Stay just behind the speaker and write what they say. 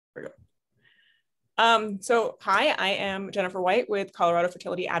There we go. So hi, I am Jennifer White with Colorado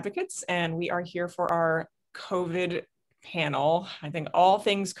Fertility Advocates, and we are here for our COVID panel. I think all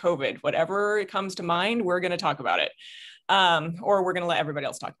things COVID, whatever it comes to mind, we're going to talk about it, or we're going to let everybody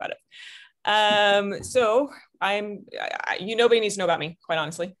else talk about it. So nobody needs to know about me, quite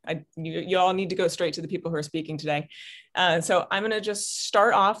honestly. You all need to go straight to the people who are speaking today. So I'm going to just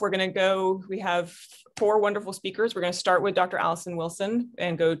start off. We have 4 wonderful speakers. We're going to start with Dr. Allison Wilson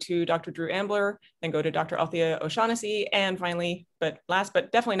and go to Dr. Drew Ambler, then go to Dr. Althea O'Shaughnessy, and finally, but last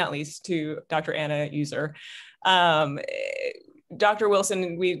but definitely not least, to Dr. Anna User. Dr.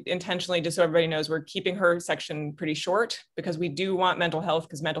 Wilson, we intentionally, just so everybody knows, we're keeping her section pretty short because we do want mental health,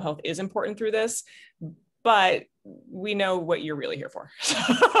 because mental health is important through this, but we know what you're really here for. So,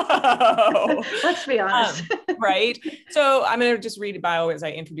 let's be honest. Right. So I'm going to just read a bio as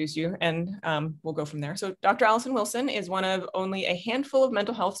I introduce you, and we'll go from there. So Dr. Allison Wilson is one of only a handful of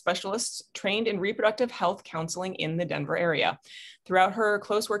mental health specialists trained in reproductive health counseling in the Denver area. Throughout her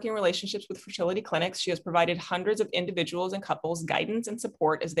close working relationships with fertility clinics, she has provided hundreds of individuals and couples guidance and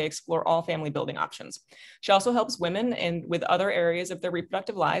support as they explore all family building options. She also helps women with other areas of their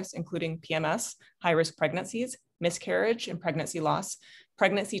reproductive lives, including PMS, high-risk pregnancies, miscarriage and pregnancy loss,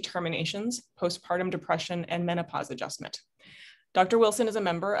 pregnancy terminations, postpartum depression, and menopause adjustment. Dr. Wilson is a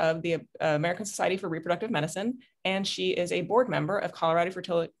member of the American Society for Reproductive Medicine, and she is a board member of Colorado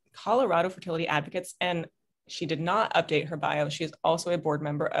Fertility Advocates, and she did not update her bio. She is also a board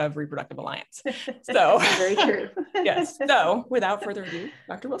member of Reproductive Alliance. So very true. Yes. So without further ado,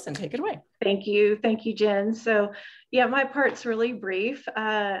 Dr. Wilson, take it away. Thank you. Thank you, Jen. So yeah, my part's really brief.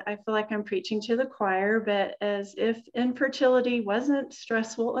 I feel like I'm preaching to the choir, but as if infertility wasn't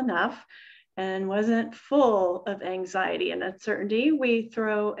stressful enough and wasn't full of anxiety and uncertainty, we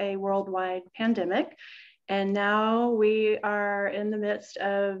throw a worldwide pandemic. And now we are in the midst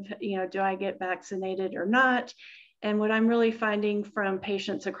of, do I get vaccinated or not? And what I'm really finding from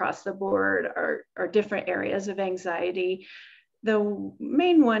patients across the board are different areas of anxiety. The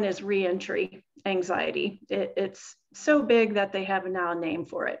main one is reentry anxiety. It's so big that they have now a name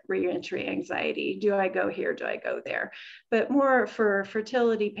for it, reentry anxiety. Do I go here? Do I go there? But more for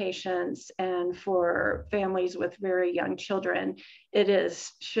fertility patients and for families with very young children, it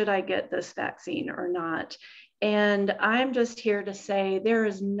is, should I get this vaccine or not? And I'm just here to say there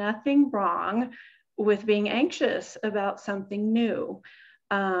is nothing wrong with being anxious about something new.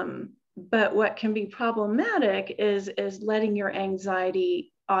 But what can be problematic is letting your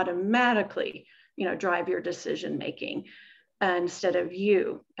anxiety automatically, drive your decision making instead of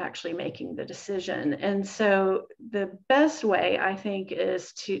you actually making the decision. And so the best way, I think,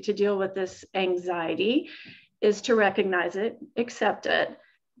 is to deal with this anxiety is to recognize it, accept it,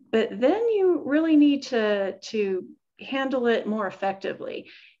 but then you really need to handle it more effectively.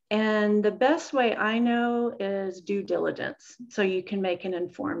 And the best way I know is due diligence, so you can make an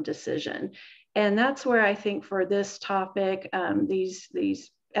informed decision. And that's where I think for this topic,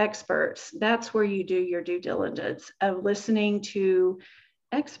 these experts, that's where you do your due diligence of listening to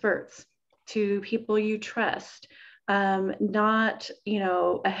experts, to people you trust, not,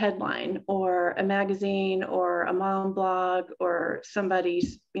 a headline or a magazine or a mom blog or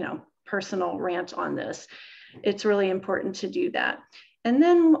somebody's, personal rant on this. It's really important to do that. And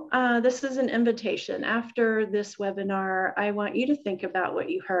then this is an invitation. After this webinar, I want you to think about what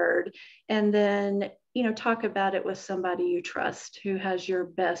you heard and then, talk about it with somebody you trust who has your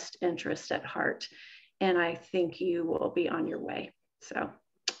best interest at heart. And I think you will be on your way. So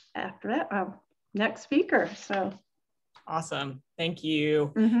after that, next speaker. So awesome. Thank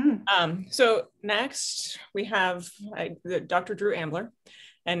you. Mm-hmm. So next we have Dr. Drew Ambler.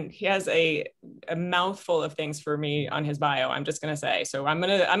 And he has a mouthful of things for me on his bio, I'm just going to say. So I'm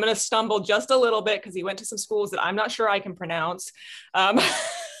going to stumble just a little bit because he went to some schools that I'm not sure I can pronounce.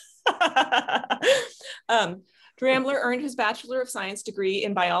 Drew Ambler earned his Bachelor of Science degree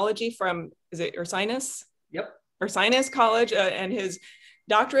in biology from, is it Ursinus? Yep. Ursinus College, and his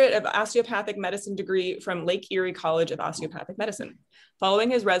doctorate of osteopathic medicine degree from Lake Erie College of Osteopathic Medicine. Following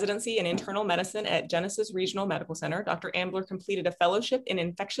his residency in internal medicine at Genesis Regional Medical Center, Dr. Ambler completed a fellowship in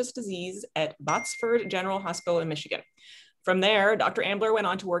infectious disease at Botsford General Hospital in Michigan. From there, Dr. Ambler went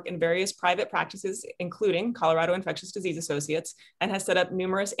on to work in various private practices, including Colorado Infectious Disease Associates, and has set up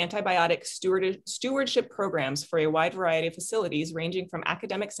numerous antibiotic stewardship programs for a wide variety of facilities ranging from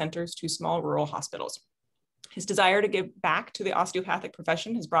academic centers to small rural hospitals. His desire to give back to the osteopathic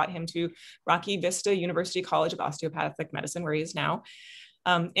profession has brought him to Rocky Vista University College of Osteopathic Medicine, where he is now.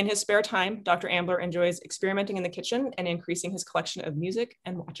 In his spare time, Dr. Ambler enjoys experimenting in the kitchen and increasing his collection of music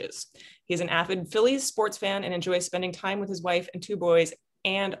and watches. He is an avid Phillies sports fan and enjoys spending time with his wife and 2 boys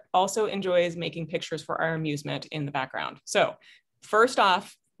and also enjoys making pictures for our amusement in the background. So first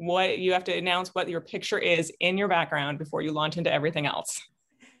off, what you have to announce what your picture is in your background before you launch into everything else.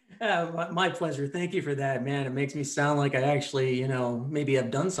 My pleasure. Thank you for that, man. It makes me sound like I actually, maybe have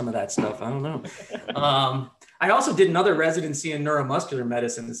done some of that stuff. I don't know. I also did another residency in neuromuscular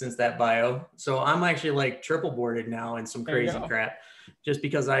medicine since that bio. So I'm actually like triple boarded now in some crazy crap just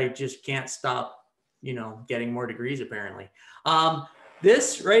because I just can't stop, getting more degrees apparently.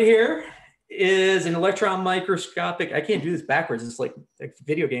 This right here is an electron microscopic, I can't do this backwards. It's like a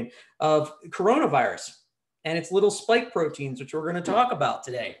video game of coronavirus and its little spike proteins, which we're going to talk about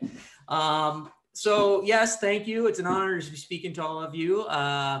today. So yes, thank you. It's an honor to be speaking to all of you.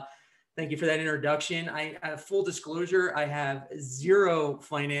 Thank you for that introduction. Full disclosure, I have zero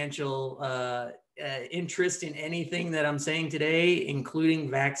financial interest in anything that I'm saying today, including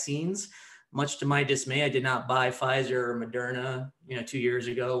vaccines. Much to my dismay, I did not buy Pfizer or Moderna, 2 years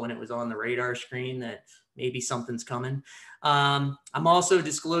ago when it was on the radar screen that maybe something's coming. I'm also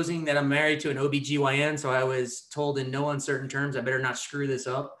disclosing that I'm married to an OBGYN, so I was told in no uncertain terms, I better not screw this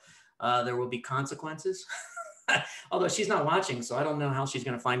up. There will be consequences. Although she's not watching, so I don't know how she's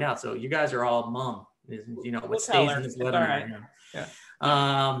going to find out. So you guys are all mum, what stays in this webinar. Right. Yeah.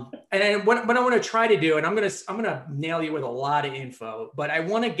 And what I want to try to do, and I'm going to nail you with a lot of info, but I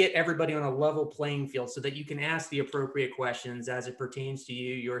want to get everybody on a level playing field so that you can ask the appropriate questions as it pertains to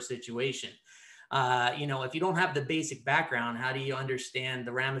you, your situation. If you don't have the basic background, how do you understand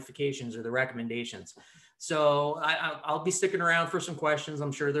the ramifications or the recommendations? So I'll be sticking around for some questions.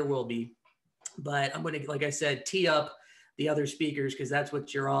 I'm sure there will be. But I'm going to, like I said, tee up the other speakers because that's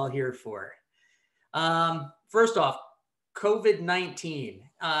what you're all here for. First off, COVID-19.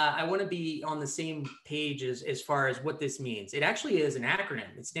 I want to be on the same page as far as what this means. It actually is an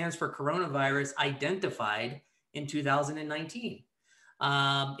acronym. It stands for Coronavirus Identified in 2019.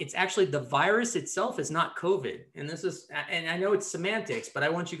 It's actually the virus itself is not COVID. And I know it's semantics, but I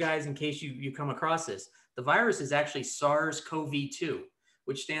want you guys, in case you come across this, the virus is actually SARS-CoV-2.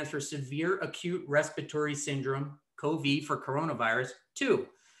 Which stands for Severe Acute Respiratory Syndrome, CoV for coronavirus 2,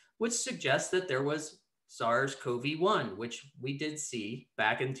 which suggests that there was SARS-CoV-1, which we did see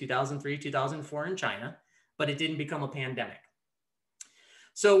back in 2003, 2004 in China, but it didn't become a pandemic.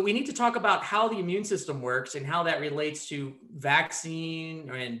 So we need to talk about how the immune system works and how that relates to vaccine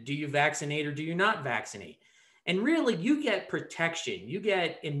and do you vaccinate or do you not vaccinate? And really, you get protection, you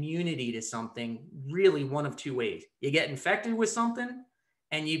get immunity to something really one of two ways. You get infected with something,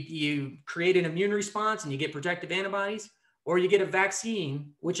 and you create an immune response and you get protective antibodies, or you get a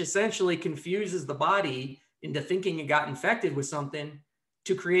vaccine, which essentially confuses the body into thinking it got infected with something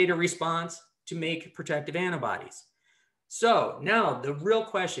to create a response to make protective antibodies. So now the real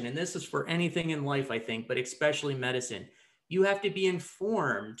question, and this is for anything in life, I think, but especially medicine, you have to be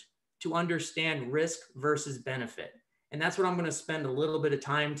informed to understand risk versus benefit. And that's what I'm going to spend a little bit of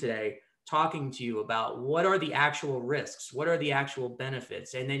time today talking to you about. What are the actual risks? What are the actual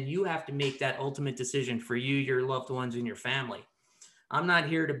benefits? And then you have to make that ultimate decision for you, your loved ones, and your family. I'm not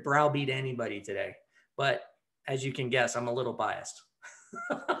here to browbeat anybody today, but as you can guess, I'm a little biased.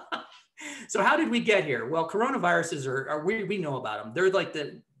 So how did we get here? Well, coronaviruses are we know about them. They're like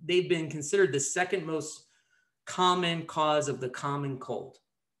they've been considered the second most common cause of the common cold.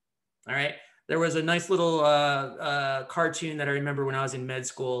 All right. There was a nice little cartoon that I remember when I was in med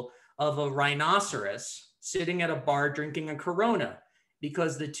school of a rhinoceros sitting at a bar drinking a Corona,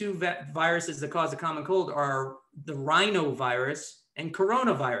 because the two viruses that cause the common cold are the rhinovirus and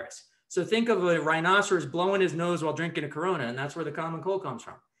coronavirus. So think of a rhinoceros blowing his nose while drinking a Corona, and that's where the common cold comes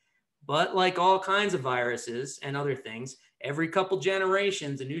from. But like all kinds of viruses and other things, every couple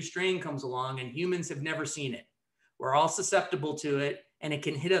generations, a new strain comes along and humans have never seen it. We're all susceptible to it, and it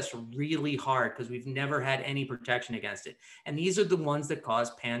can hit us really hard because we've never had any protection against it. And these are the ones that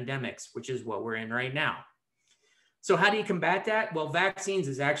cause pandemics, which is what we're in right now. So how do you combat that? Well, vaccines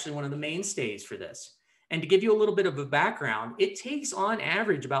is actually one of the mainstays for this. And to give you a little bit of a background, it takes on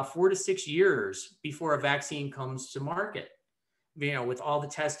average about 4 to 6 years before a vaccine comes to market, with all the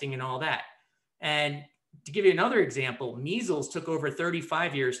testing and all that. And to give you another example, measles took over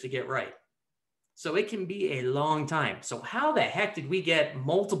 35 years to get right. So it can be a long time. So how the heck did we get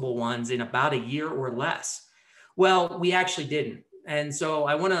multiple ones in about a year or less? Well, we actually didn't. And so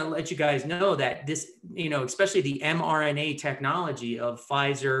I want to let you guys know that this, especially the mRNA technology of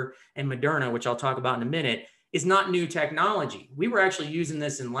Pfizer and Moderna, which I'll talk about in a minute, is not new technology. We were actually using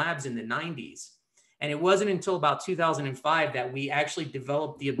this in labs in the 90s. And it wasn't until about 2005 that we actually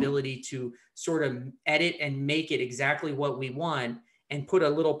developed the ability to sort of edit and make it exactly what we want and put a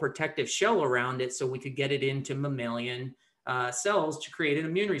little protective shell around it so we could get it into mammalian cells to create an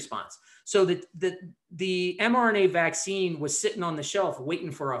immune response. So the mRNA vaccine was sitting on the shelf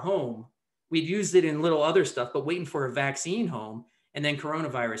waiting for a home. We'd used it in little other stuff, but waiting for a vaccine home. And then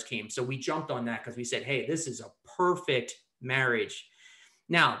coronavirus came. So we jumped on that because we said, hey, this is a perfect marriage.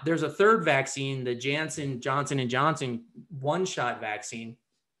 Now, there's a third vaccine, the Johnson & Johnson one-shot vaccine,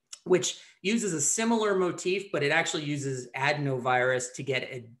 which uses a similar motif, but it actually uses adenovirus to get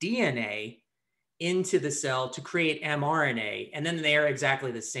a DNA into the cell to create mRNA, and then they are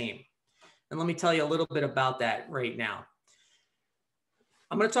exactly the same. And let me tell you a little bit about that right now.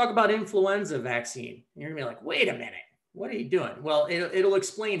 I'm going to talk about influenza vaccine. You're going to be like, wait a minute, what are you doing? Well, it'll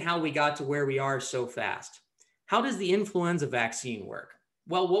explain how we got to where we are so fast. How does the influenza vaccine work?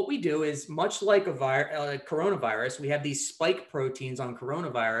 Well, what we do is much like a coronavirus, we have these spike proteins on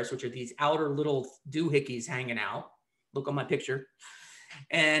coronavirus, which are these outer little doohickeys hanging out. Look on my picture.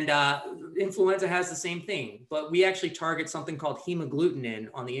 And influenza has the same thing, but we actually target something called hemagglutinin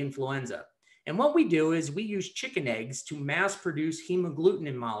on the influenza. And what we do is we use chicken eggs to mass produce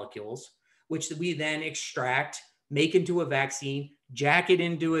hemagglutinin molecules, which we then extract, make into a vaccine, jack it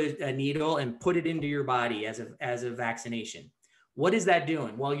into a needle, and put it into your body as a vaccination. What is that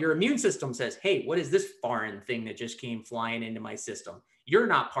doing? Well, your immune system says, hey, what is this foreign thing that just came flying into my system? You're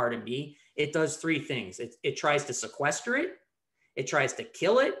not part of me. It does three things. It tries to sequester it, it tries to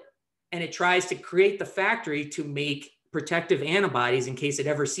kill it, and it tries to create the factory to make protective antibodies in case it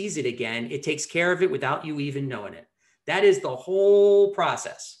ever sees it again. It takes care of it without you even knowing it. That is the whole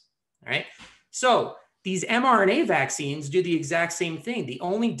process. All right. So these mRNA vaccines do the exact same thing. The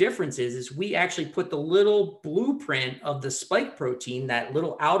only difference is we actually put the little blueprint of the spike protein, that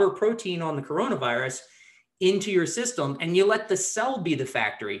little outer protein on the coronavirus, into your system, and you let the cell be the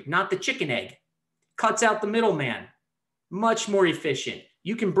factory, not the chicken egg. Cuts out the middleman. Much more efficient.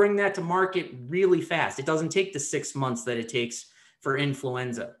 You can bring that to market really fast. It doesn't take the 6 months that it takes for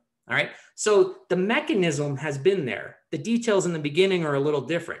influenza. All right. So the mechanism has been there. The details in the beginning are a little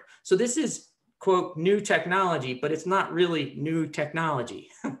different. So this is, quote, new technology, but it's not really new technology.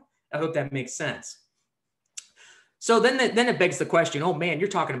 I hope that makes sense. So then it begs the question, oh man, you're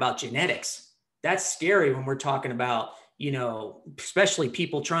talking about genetics. That's scary when we're talking about, especially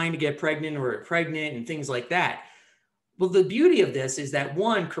people trying to get pregnant or pregnant and things like that. Well, the beauty of this is that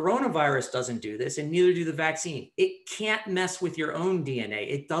one, coronavirus doesn't do this, and neither do the vaccine. It can't mess with your own DNA.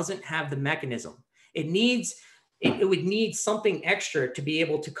 It doesn't have the mechanism. It would need something extra to be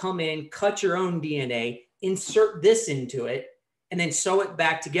able to come in, cut your own DNA, insert this into it, and then sew it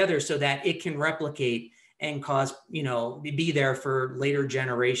back together so that it can replicate and cause, be there for later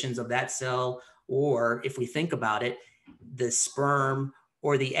generations of that cell, or if we think about it, the sperm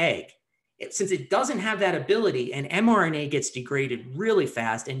or the egg. Since it doesn't have that ability, and mRNA gets degraded really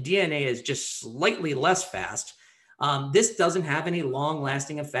fast and DNA is just slightly less fast, this doesn't have any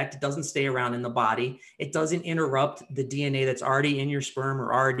long-lasting effect. It doesn't stay around in the body. It doesn't interrupt the DNA that's already in your sperm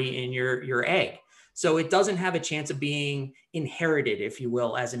or already in your egg. So it doesn't have a chance of being inherited, if you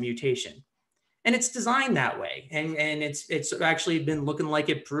will, as a mutation. And it's designed that way. And it's actually been looking like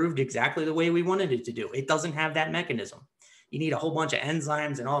it proved exactly the way we wanted it to do. It doesn't have that mechanism. You need a whole bunch of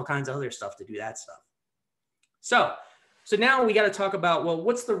enzymes and all kinds of other stuff to do that stuff. So now we got to talk about, well,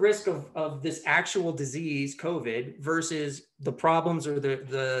 what's the risk of this actual disease, COVID, versus the problems or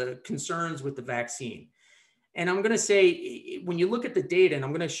the concerns with the vaccine? And I'm going to say, when you look at the data, and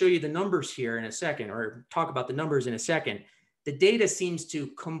I'm going to show you the numbers here in a second, or talk about the numbers in a second, the data seems to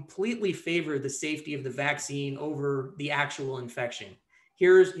completely favor the safety of the vaccine over the actual infection.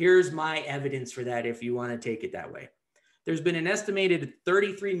 Here's my evidence for that if you want to take it that way. There's been an estimated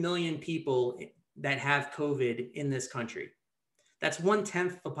 33 million people that have COVID in this country. That's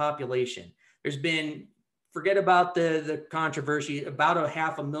 1/10 the population. There's been, forget about the controversy, about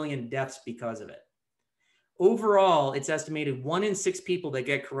 500,000 deaths because of it. Overall, it's estimated 1 in 6 people that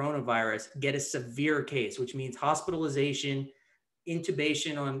get coronavirus get a severe case, which means hospitalization,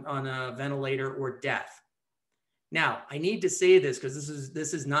 intubation on a ventilator, or death. Now, I need to say this because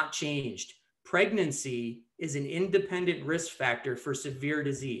this is not changed. Pregnancy is an independent risk factor for severe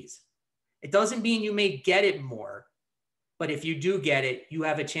disease. It doesn't mean you may get it more, but if you do get it, you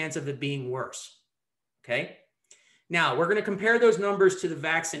have a chance of it being worse. Okay. Now we're going to compare those numbers to the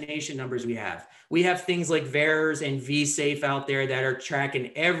vaccination numbers we have. We have things like VAERS and V-Safe out there that are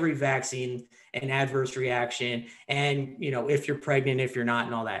tracking every vaccine and adverse reaction. And, if you're pregnant, if you're not,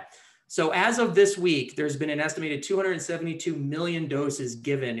 and all that. So as of this week, there's been an estimated 272 million doses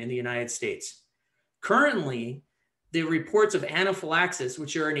given in the United States. Currently, the reports of anaphylaxis,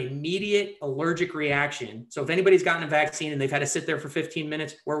 which are an immediate allergic reaction. So if anybody's gotten a vaccine and they've had to sit there for 15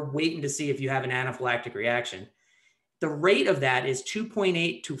 minutes, we're waiting to see if you have an anaphylactic reaction. The rate of that is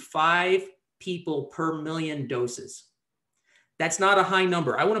 2.8 to 5 people per million doses. That's not a high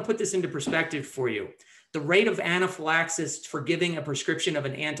number. I want to put this into perspective for you. The rate of anaphylaxis for giving a prescription of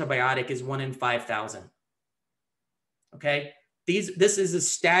an antibiotic is 1 in 5,000. Okay, this is a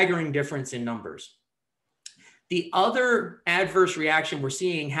staggering difference in numbers. The other adverse reaction we're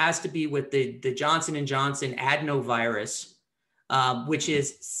seeing has to be with the Johnson & Johnson adenovirus, which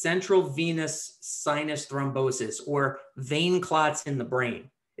is central venous sinus thrombosis, or vein clots in the brain.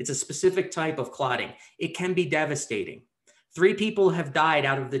 It's a specific type of clotting. It can be devastating. 3 people have died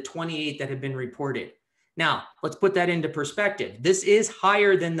out of the 28 that have been reported. Now, let's put that into perspective. This is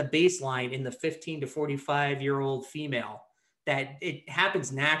higher than the baseline in the 15 to 45-year-old female, that it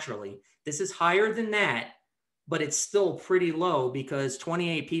happens naturally. This is higher than that, but it's still pretty low because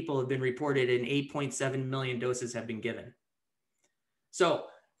 28 people have been reported and 8.7 million doses have been given. So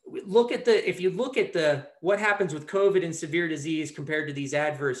if you look at what happens with COVID and severe disease compared to these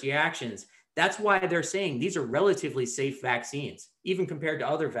adverse reactions, that's why they're saying these are relatively safe vaccines, even compared to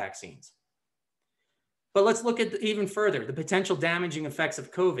other vaccines. But let's look at even further, the potential damaging effects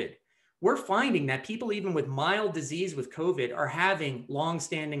of COVID. We're finding that people even with mild disease with COVID are having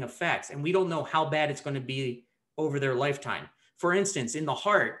long-standing effects, and we don't know how bad it's going to be over their lifetime. For instance, in the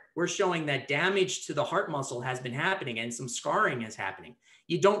heart, we're showing that damage to the heart muscle has been happening and some scarring is happening.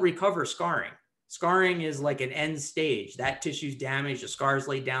 You don't recover scarring. Scarring is like an end stage. That tissue's damaged, the scar's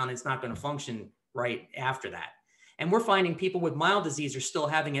laid down, it's not going to function right after that. And we're finding people with mild disease are still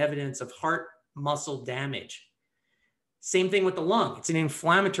having evidence of heart muscle damage. Same thing with the lung. It's an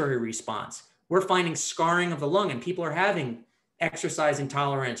inflammatory response. We're finding scarring of the lung, and people are having exercise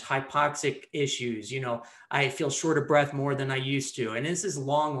intolerance, hypoxic issues. I feel short of breath more than I used to. And this is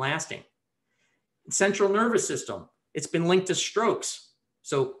long lasting. Central nervous system. It's been linked to strokes.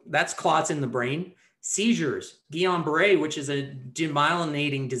 So that's clots in the brain. Seizures, Guillain-Barré, which is a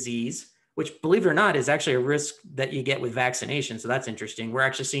demyelinating disease, which, believe it or not, is actually a risk that you get with vaccination. So that's interesting. We're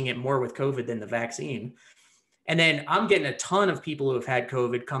actually seeing it more with COVID than the vaccine. And then I'm getting a ton of people who have had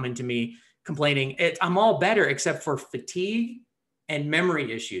COVID coming to me complaining, I'm all better except for fatigue and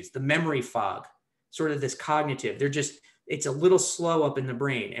memory issues, the memory fog, sort of this cognitive. It's a little slow up in the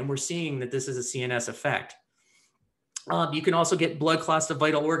brain. And we're seeing that this is a CNS effect. You can also get blood clots to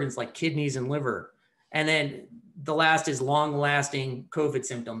vital organs like kidneys and liver. And then the last is long-lasting COVID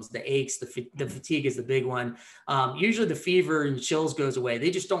symptoms, the aches, the fatigue is the big one. Usually the fever and chills goes away.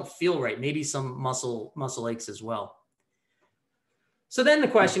 They just don't feel right. Maybe some muscle aches as well. So then the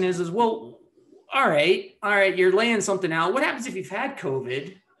question is well, all right, you're laying something out. What happens if you've had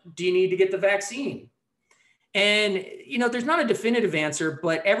COVID? Do you need to get the vaccine? And, there's not a definitive answer,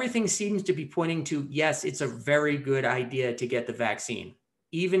 but everything seems to be pointing to, yes, it's a very good idea to get the vaccine,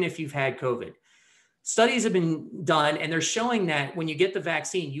 even if you've had COVID. Studies have been done, and they're showing that when you get the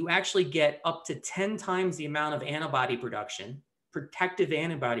vaccine, you actually get up to 10 times the amount of antibody production, protective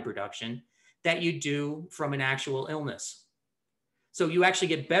antibody production, that you do from an actual illness. So you actually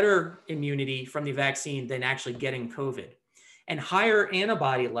get better immunity from the vaccine than actually getting COVID. And higher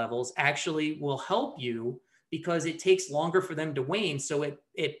antibody levels actually will help you because it takes longer for them to wane. So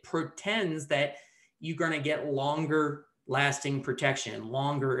it pretends that you're going to get longer lasting protection,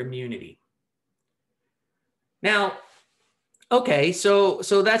 longer immunity. Now, okay, so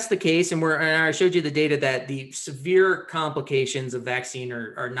that's the case, and I showed you the data that the severe complications of vaccine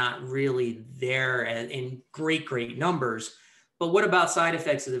are not really there in great numbers. But what about side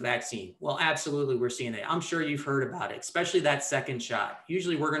effects of the vaccine? Well, absolutely, we're seeing it. I'm sure you've heard about it, especially that second shot.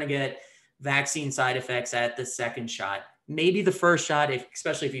 Usually we're going to get vaccine side effects at the second shot, maybe the first shot,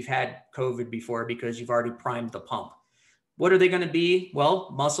 especially if you've had COVID before because you've already primed the pump. What are they going to be? Well,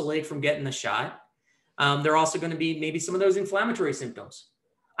 muscle ache from getting the shot. They're also going to be maybe some of those inflammatory symptoms.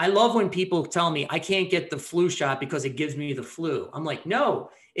 I love when people tell me I can't get the flu shot because it gives me the flu. I'm like,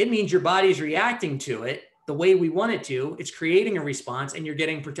 no, it means your body's reacting to it the way we want it to. It's creating a response and you're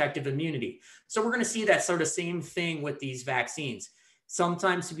getting protective immunity. So we're going to see that sort of same thing with these vaccines.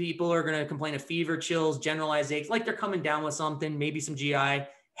 Sometimes people are going to complain of fever, chills, generalized aches, like they're coming down with something, maybe some GI.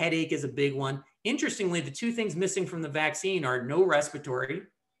 Headache is a big one. Interestingly, the two things missing from the vaccine are no respiratory,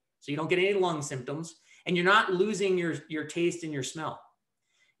 so you don't get any lung symptoms, and you're not losing your taste and your smell.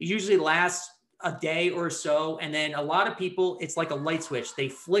 It usually lasts a day or so, and then a lot of people, it's like a light switch. They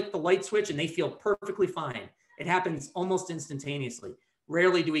flick the light switch and they feel perfectly fine. It happens almost instantaneously.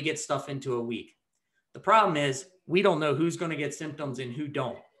 Rarely do we get stuff into a week. The problem is we don't know who's going to get symptoms and who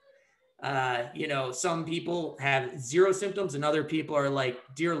don't. Some people have zero symptoms and other people are like,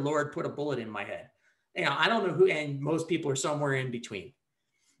 dear Lord, put a bullet in my head. I don't know who, and most people are somewhere in between.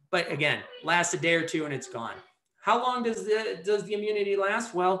 But again, lasts a day or two and it's gone. How long does the immunity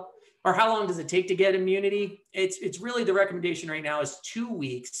last? Well, or how long does it take to get immunity? It's really the recommendation right now is 2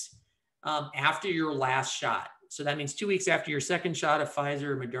 weeks after your last shot. So that means 2 weeks after your second shot of Pfizer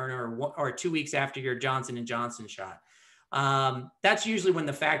or Moderna, or 2 weeks after your Johnson & Johnson shot. That's usually when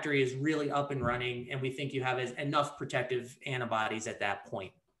the factory is really up and running and we think you have enough protective antibodies at that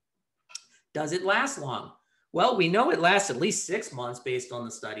point. Does it last long? Well, we know it lasts at least 6 months based on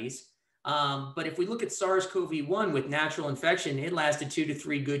the studies. But if we look at SARS-CoV-1 with natural infection, it lasted 2 to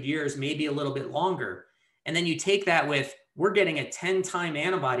 3 good years, maybe a little bit longer. And then you take that with, we're getting a 10-time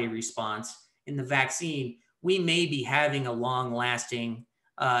antibody response in the vaccine, we may be having a long-lasting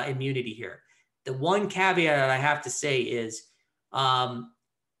immunity here. The one caveat I have to say is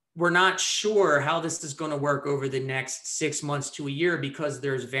we're not sure how this is going to work over the next 6 months to a year because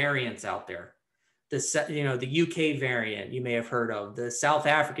there's variants out there. The UK variant you may have heard of, the South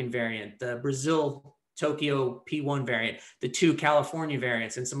African variant, the Brazil Tokyo P1 variant, the 2 California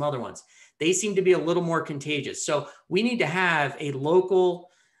variants, and some other ones. They seem to be a little more contagious. So we need to have a local,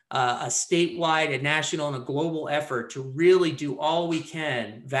 a statewide, a national, and a global effort to really do all we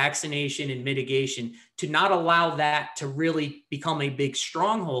can, vaccination and mitigation, to not allow that to really become a big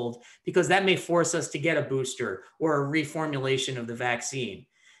stronghold, because that may force us to get a booster or a reformulation of the vaccine.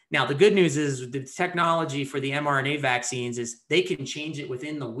 Now, the good news is the technology for the mRNA vaccines is they can change it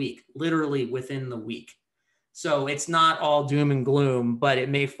within the week, literally within the week. So it's not all doom and gloom, but it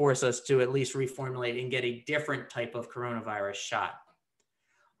may force us to at least reformulate and get a different type of coronavirus shot.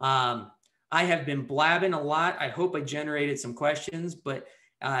 I have been blabbing a lot. I hope I generated some questions, but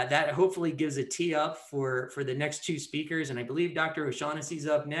that hopefully gives a tee up for the next 2 speakers. And I believe Dr. O'Shaughnessy's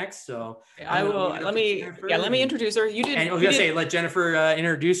up next. So I will, let me introduce her. You did. And I was going to say, let Jennifer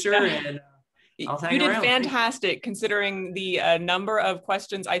introduce her, and I'll hang you did around. fantastic considering the number of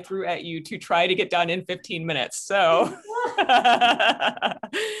questions I threw at you to try to get done in 15 minutes. So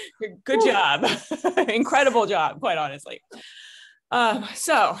good job. Incredible job, quite honestly.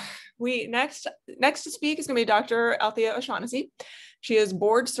 So we next to speak is going to be Dr. Althea O'Shaughnessy. She is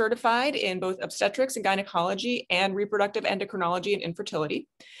board certified in both obstetrics and gynecology and reproductive endocrinology and infertility.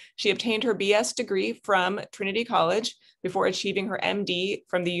 She obtained her BS degree from Trinity College before achieving her MD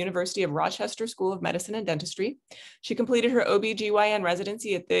from the University of Rochester School of Medicine and Dentistry. She completed her OB/GYN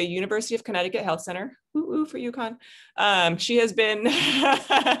residency at the University of Connecticut Health Center. Ooh, for UConn. She has been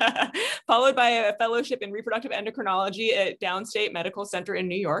followed by a fellowship in reproductive endocrinology at Downstate Medical Center in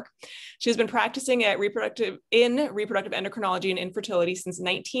New York. She has been practicing at reproductive endocrinology and infertility since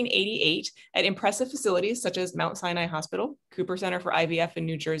 1988 at impressive facilities such as Mount Sinai Hospital, Cooper Center for IVF in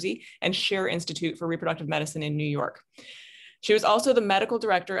New Jersey, and Scheer Institute for Reproductive Medicine in New York. She was also the medical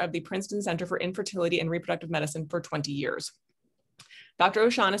director of the Princeton Center for Infertility and Reproductive Medicine for 20 years. Dr.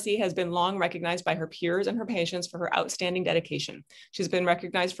 O'Shaughnessy has been long recognized by her peers and her patients for her outstanding dedication. She's been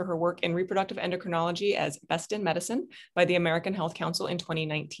recognized for her work in reproductive endocrinology as Best in Medicine by the American Health Council in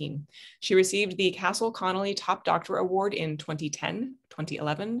 2019. She received the Castle Connolly Top Doctor Award in 2010,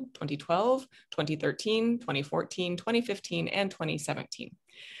 2011, 2012, 2013, 2014, 2015, and 2017.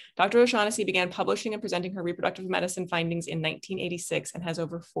 Dr. O'Shaughnessy began publishing and presenting her reproductive medicine findings in 1986 and has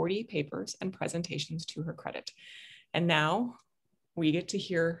over 40 papers and presentations to her credit. And now we get to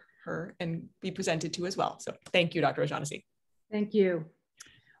hear her and be presented to as well. So thank you, Dr. O'Shaughnessy. Thank you.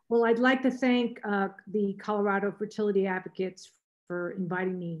 Well, I'd like to thank the Colorado Fertility Advocates for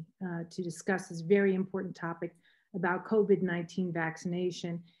inviting me to discuss this very important topic about COVID-19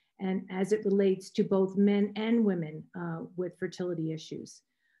 vaccination and as it relates to both men and women with fertility issues.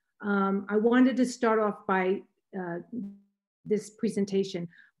 I wanted to start off by this presentation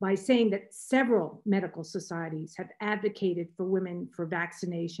by saying that several medical societies have advocated for women for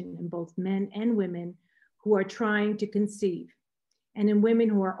vaccination in both men and women who are trying to conceive, and in women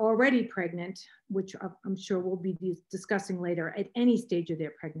who are already pregnant, which I'm sure we'll be discussing later, at any stage of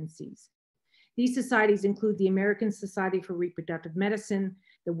their pregnancies. These societies include the American Society for Reproductive Medicine,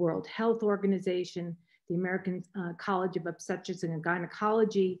 the World Health Organization, the American College of Obstetrics and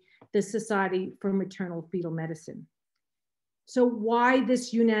Gynecology, the Society for Maternal-Fetal Medicine. So why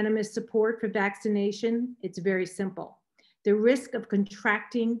this unanimous support for vaccination? It's very simple. The risk of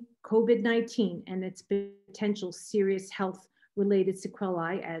contracting COVID-19 and its potential serious health-related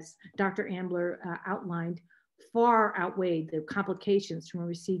sequelae, as Dr. Ambler outlined, far outweigh the complications from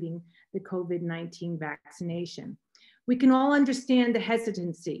receiving the COVID-19 vaccination. We can all understand the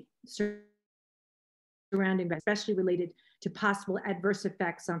hesitancy surrounding, especially related to possible adverse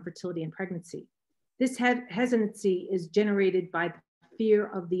effects on fertility and pregnancy. This hesitancy is generated by the fear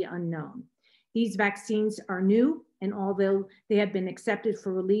of the unknown. These vaccines are new, and although they have been accepted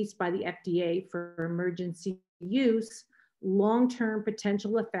for release by the FDA for emergency use, long-term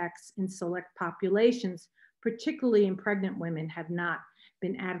potential effects in select populations, particularly in pregnant women, have not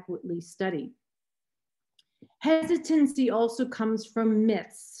been adequately studied. Hesitancy also comes from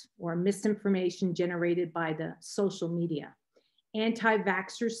myths or misinformation generated by the social media.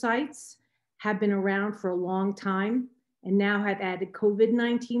 Anti-vaxxer sites have been around for a long time and now have added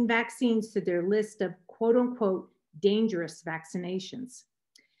COVID-19 vaccines to their list of quote unquote dangerous vaccinations.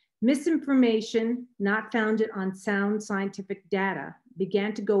 Misinformation not founded on sound scientific data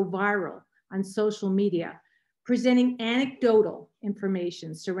began to go viral on social media, presenting anecdotal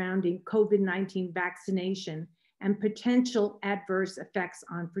information surrounding COVID-19 vaccination and potential adverse effects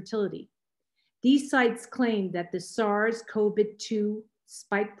on fertility. These sites claim that the SARS-CoV-2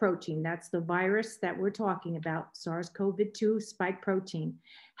 spike protein, that's the virus that we're talking about, SARS-CoV-2 spike protein,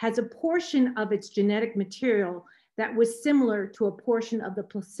 has a portion of its genetic material that was similar to a portion of the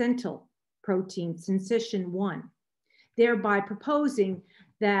placental protein, syncytin-1, thereby proposing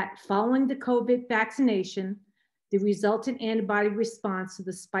that following the COVID vaccination, the resultant antibody response to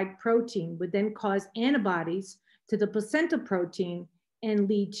the spike protein would then cause antibodies to the placental protein and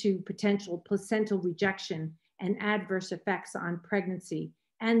lead to potential placental rejection and adverse effects on pregnancy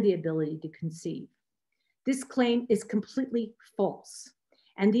and the ability to conceive. This claim is completely false.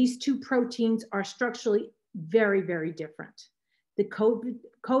 And these two proteins are structurally very, very different. The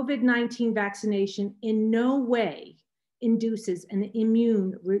COVID-19 vaccination in no way induces an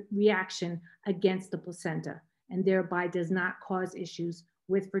immune reaction against the placenta and thereby does not cause issues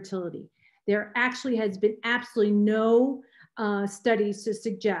with fertility. There actually has been absolutely no studies to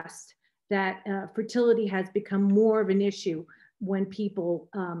suggest that fertility has become more of an issue when people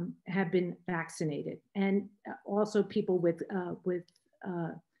have been vaccinated, and also people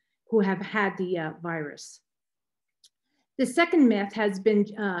who have had the virus. The second myth has been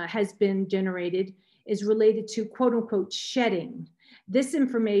generated is related to quote unquote shedding. This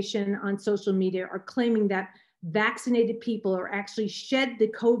information on social media are claiming that vaccinated people are actually shed the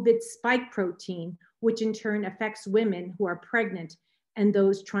COVID spike protein, which in turn affects women who are pregnant and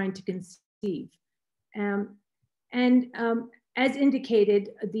those trying to conceive. As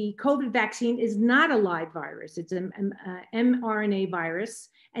indicated, the COVID vaccine is not a live virus. It's an mRNA virus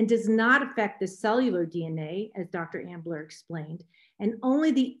and does not affect the cellular DNA, as Dr. Ambler explained, and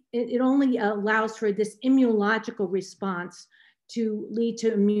it only allows for this immunological response to lead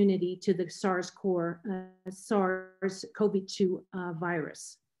to immunity to the SARS-CoV-2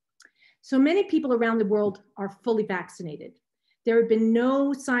 virus. So many people around the world are fully vaccinated. There have been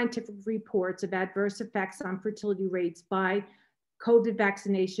no scientific reports of adverse effects on fertility rates by COVID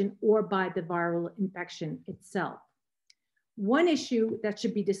vaccination or by the viral infection itself. One issue that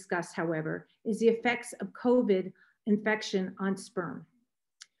should be discussed, however, is the effects of COVID infection on sperm.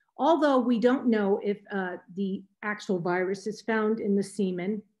 Although we don't know if the actual virus is found in the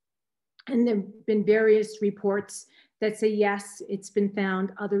semen, and there have been various reports that say, yes, it's been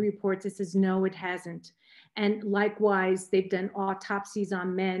found, other reports that says, no, it hasn't. And likewise, they've done autopsies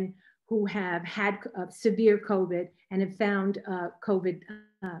on men who have had severe COVID and have found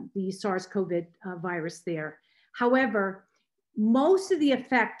the SARS-CoV virus there. However, most of the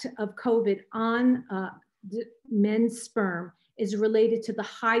effect of COVID on the men's sperm is related to the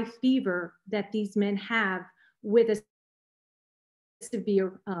high fever that these men have with a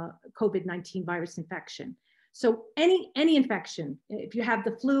severe COVID-19 virus infection. So any infection, if you have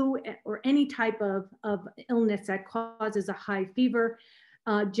the flu or any type of illness that causes a high fever,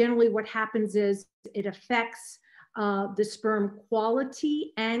 generally what happens is it affects the sperm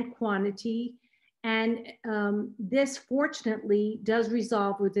quality and quantity. And this fortunately does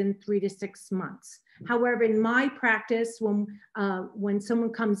resolve within 3 to 6 months. However, in my practice, when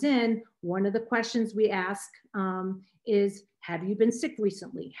someone comes in, one of the questions we ask is, have you been sick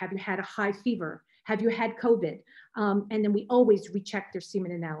recently? Have you had a high fever? Have you had COVID? And then we always recheck their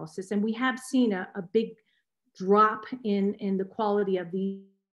semen analysis. And we have seen a big drop in the quality of these.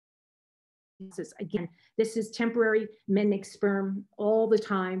 Again, this is temporary. Men make sperm all the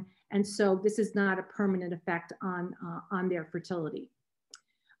time. And so this is not a permanent effect on their fertility.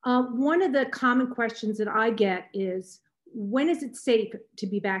 One of the common questions that I get is, when is it safe to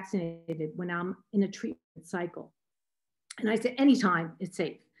be vaccinated when I'm in a treatment cycle? And I say, anytime it's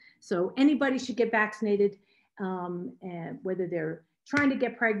safe. So anybody should get vaccinated, and whether they're trying to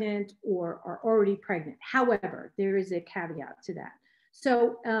get pregnant or are already pregnant. However, there is a caveat to that.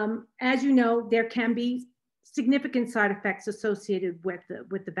 So as you know, there can be significant side effects associated with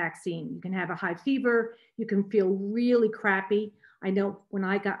the vaccine. You can have a high fever, you can feel really crappy. I know when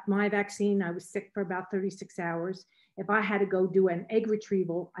I got my vaccine, I was sick for about 36 hours. If I had to go do an egg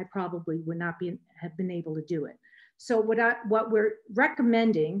retrieval, I probably would not have been able to do it. So what we're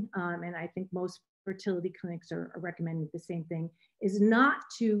recommending, and I think most fertility clinics are recommending the same thing, is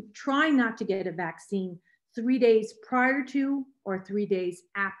try not to get a vaccine 3 days prior to or 3 days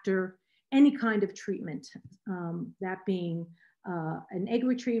after any kind of treatment, that being an egg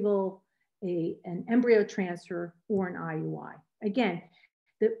retrieval, an embryo transfer, or an IUI. Again,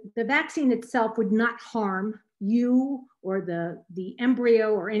 the vaccine itself would not harm you or the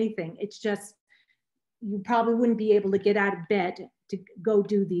embryo or anything. It's just, you probably wouldn't be able to get out of bed to go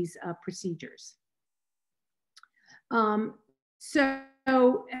do these procedures. In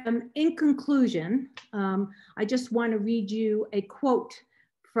conclusion, I just want to read you a quote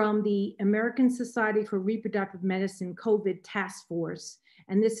from the American Society for Reproductive Medicine COVID Task Force.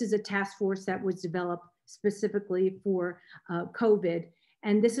 And this is a task force that was developed specifically for COVID.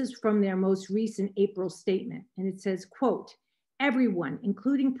 And this is from their most recent April statement. And it says, quote, "Everyone,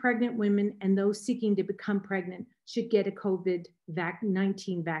 including pregnant women and those seeking to become pregnant, should get a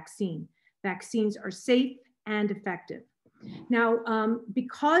COVID-19 vaccine. Vaccines are safe and effective." Now,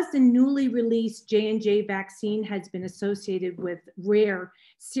 because the newly released J&J vaccine has been associated with rare,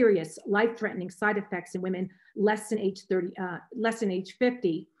 serious, life-threatening side effects in women less than age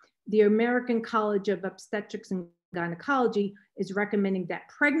 50, the American College of Obstetrics and Gynecology is recommending that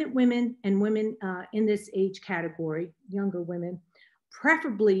pregnant women and women in this age category, younger women,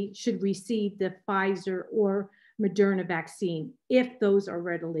 preferably should receive the Pfizer or Moderna vaccine if those are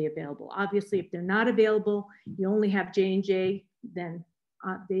readily available. Obviously, if they're not available, you only have J&J, then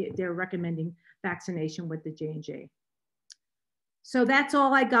they're recommending vaccination with the J&J. So that's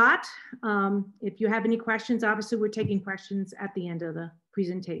all I got. If you have any questions, obviously we're taking questions at the end of the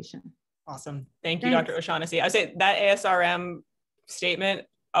presentation. Awesome. Thank you, Dr. O'Shaughnessy. I say that ASRM statement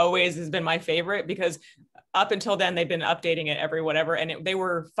always has been my favorite, because up until then, they've been updating it every whatever, and they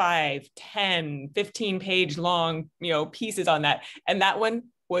were 5, 10, 15-page long, pieces on that. And that one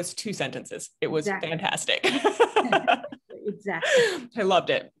was 2 sentences. It was fantastic. Exactly. I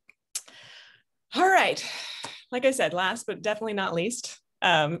loved it. All right. Like I said, last but definitely not least,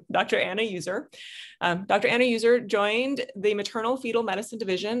 Dr. Anna User. Dr. Anna User joined the Maternal-Fetal Medicine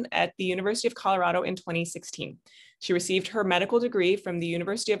Division at the University of Colorado in 2016. She received her medical degree from the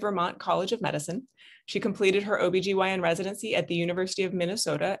University of Vermont College of Medicine. She completed her OBGYN residency at the University of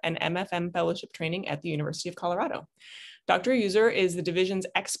Minnesota and MFM fellowship training at the University of Colorado. Dr. User is the division's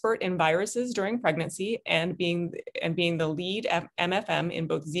expert in viruses during pregnancy and being the lead MFM in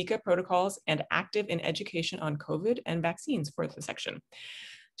both Zika protocols and active in education on COVID and vaccines for the section.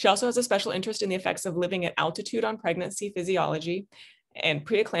 She also has a special interest in the effects of living at altitude on pregnancy physiology and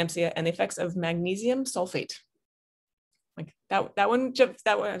preeclampsia and the effects of magnesium sulfate. Like that one,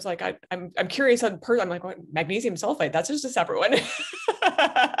 I was like, I'm curious on I'm like, what, magnesium sulfate? That's just a separate one.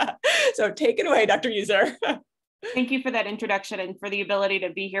 So take it away, Dr. User. Thank you for that introduction and for the ability to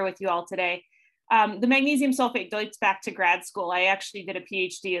be here with you all today. The magnesium sulfate dates back to grad school. I actually did a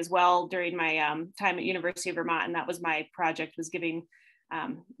PhD as well during my time at University of Vermont, and that was my project, was giving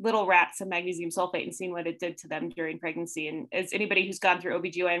little rats some magnesium sulfate and seeing what it did to them during pregnancy. And as anybody who's gone through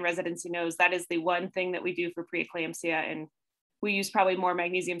OBGYN residency knows, that is the one thing that we do for preeclampsia, and we use probably more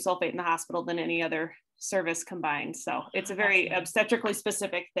magnesium sulfate in the hospital than any other service combined. So it's a very obstetrically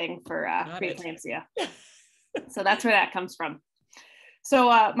specific thing for preeclampsia. So that's where that comes from.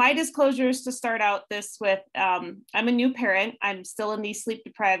 So my disclosures to start out this with, I'm a new parent. I'm still in the sleep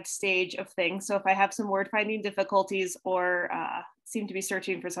deprived stage of things. So if I have some word finding difficulties or seem to be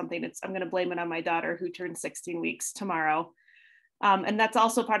searching for something, I'm going to blame it on my daughter, who turns 16 weeks tomorrow. And that's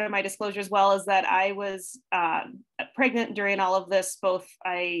also part of my disclosure as well, is that I was pregnant during all of this. So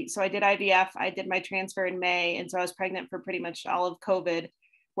I did IVF, I did my transfer in May. And so I was pregnant for pretty much all of COVID,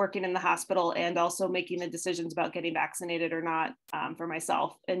 working in the hospital and also making the decisions about getting vaccinated or not for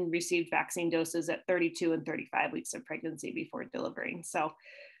myself, and received vaccine doses at 32 and 35 weeks of pregnancy before delivering. So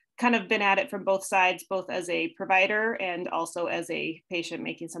kind of been at it from both sides, both as a provider and also as a patient,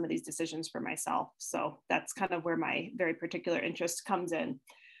 making some of these decisions for myself. So that's kind of where my very particular interest comes in.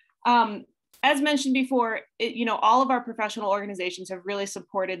 As mentioned before, all of our professional organizations have really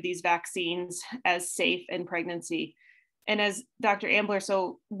supported these vaccines as safe in pregnancy. And as Dr. Ambler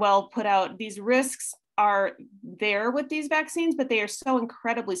so well put out, these risks are there with these vaccines, but they are so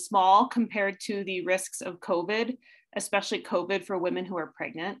incredibly small compared to the risks of COVID, especially COVID for women who are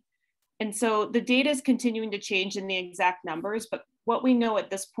pregnant. And so the data is continuing to change in the exact numbers, but what we know at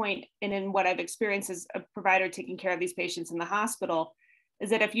this point, and in what I've experienced as a provider taking care of these patients in the hospital,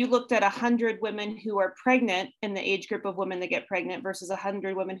 is that if you looked at 100 women who are pregnant in the age group of women that get pregnant versus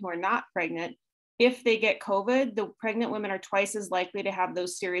 100 women who are not pregnant, if they get COVID, the pregnant women are twice as likely to have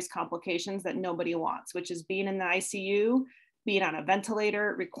those serious complications that nobody wants, which is being in the ICU, being on a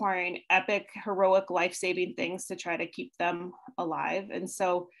ventilator, requiring epic, heroic, life-saving things to try to keep them alive. And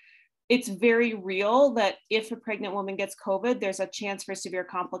so it's very real that if a pregnant woman gets COVID, there's a chance for severe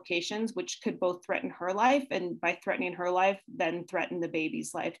complications, which could both threaten her life, and by threatening her life, then threaten the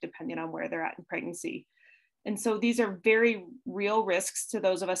baby's life, depending on where they're at in pregnancy. And so these are very real risks to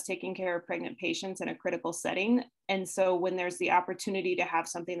those of us taking care of pregnant patients in a critical setting. And so when there's the opportunity to have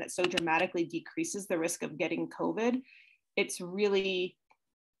something that so dramatically decreases the risk of getting COVID, it's really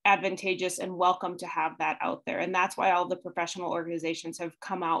advantageous and welcome to have that out there. And that's why all the professional organizations have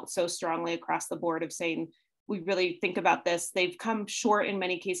come out so strongly across the board of saying, we really think about this. They've come short in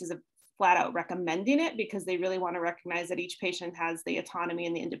many cases of flat out recommending it, because they really want to recognize that each patient has the autonomy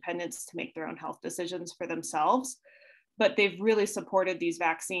and the independence to make their own health decisions for themselves. But they've really supported these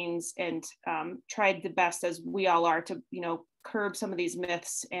vaccines and tried the best, as we all are, to, you know, curb some of these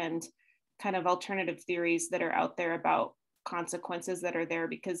myths and kind of alternative theories that are out there about consequences that are there,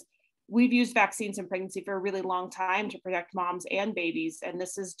 because we've used vaccines in pregnancy for a really long time to protect moms and babies. And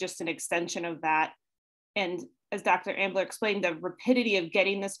this is just an extension of that. And as Dr. Ambler explained, the rapidity of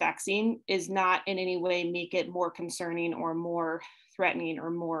getting this vaccine is not in any way make it more concerning or more threatening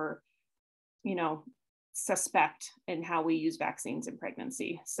or more, you know, suspect in how we use vaccines in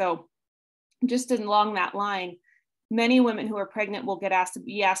pregnancy. So just along that line, many women who are pregnant will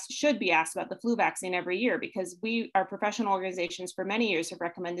should be asked about the flu vaccine every year, because our professional organizations for many years have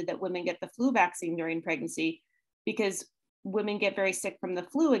recommended that women get the flu vaccine during pregnancy, because women get very sick from the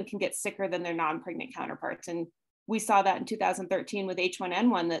flu and can get sicker than their non-pregnant counterparts. And we saw that in 2013 with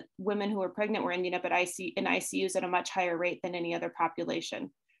H1N1, that women who were pregnant were ending up in ICUs at a much higher rate than any other population.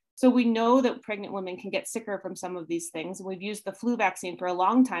 So we know that pregnant women can get sicker from some of these things. And we've used the flu vaccine for a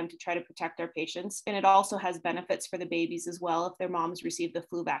long time to try to protect our patients. And it also has benefits for the babies as well if their moms receive the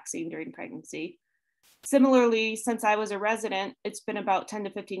flu vaccine during pregnancy. Similarly, since I was a resident, it's been about 10 to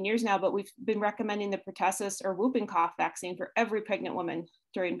 15 years now, but we've been recommending the pertussis or whooping cough vaccine for every pregnant woman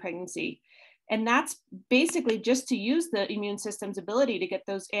during pregnancy. And that's basically just to use the immune system's ability to get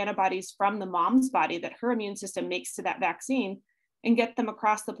those antibodies from the mom's body that her immune system makes to that vaccine and get them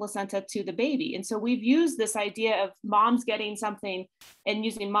across the placenta to the baby. And so we've used this idea of moms getting something and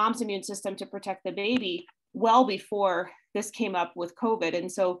using mom's immune system to protect the baby well before this came up with COVID. And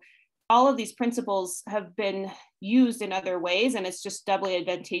so all of these principles have been used in other ways, and it's just doubly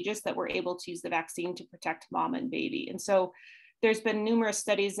advantageous that we're able to use the vaccine to protect mom and baby. And so there's been numerous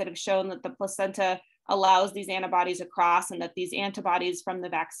studies that have shown that the placenta allows these antibodies across, and that these antibodies from the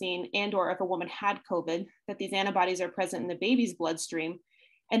vaccine, and or if a woman had COVID, that these antibodies are present in the baby's bloodstream.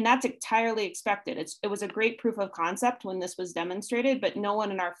 And that's entirely expected. It was a great proof of concept when this was demonstrated, but no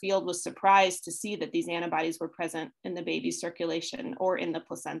one in our field was surprised to see that these antibodies were present in the baby's circulation or in the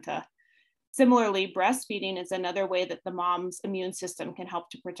placenta. Similarly, breastfeeding is another way that the mom's immune system can help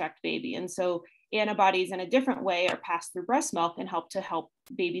to protect baby. And so antibodies in a different way are passed through breast milk and help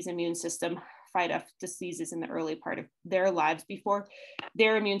baby's immune system fight off diseases in the early part of their lives before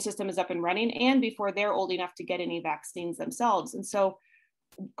their immune system is up and running and before they're old enough to get any vaccines themselves. And so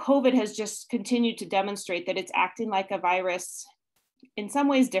COVID has just continued to demonstrate that it's acting like a virus in some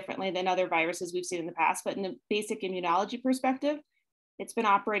ways differently than other viruses we've seen in the past, but in the basic immunology perspective, it's been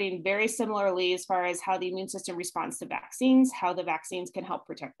operating very similarly as far as how the immune system responds to vaccines, how the vaccines can help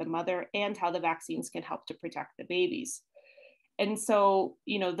protect the mother, and how the vaccines can help to protect the babies. And so,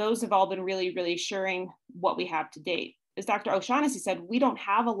 you know, those have all been really, really reassuring what we have to date. As Dr. O'Shaughnessy said, we don't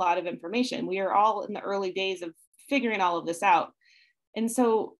have a lot of information. We are all in the early days of figuring all of this out. And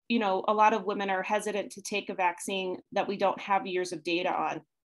so, you know, a lot of women are hesitant to take a vaccine that we don't have years of data on.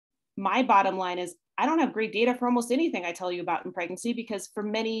 My bottom line is, I don't have great data for almost anything I tell you about in pregnancy, because for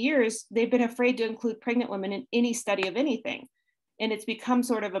many years, they've been afraid to include pregnant women in any study of anything. And it's become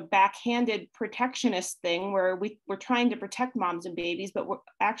sort of a backhanded protectionist thing where we're trying to protect moms and babies, but we're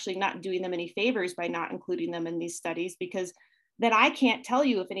actually not doing them any favors by not including them in these studies, because then I can't tell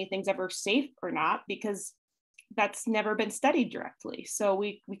you if anything's ever safe or not, because that's never been studied directly. So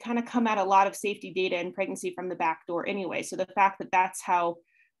we kind of come at a lot of safety data in pregnancy from the back door anyway. So the fact that that's how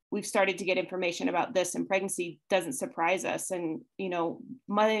we've started to get information about this in pregnancy doesn't surprise us. And, you know,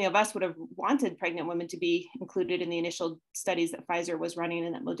 many of us would have wanted pregnant women to be included in the initial studies that Pfizer was running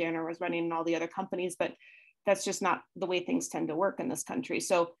and that Moderna was running and all the other companies, but that's just not the way things tend to work in this country.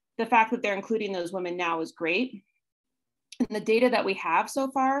 So the fact that they're including those women now is great. And the data that we have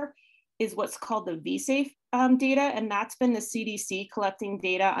so far is what's called the vSafe data. And that's been the CDC collecting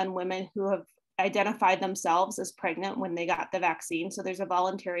data on women who have identified themselves as pregnant when they got the vaccine. So there's a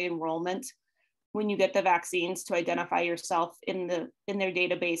voluntary enrollment when you get the vaccines to identify yourself in their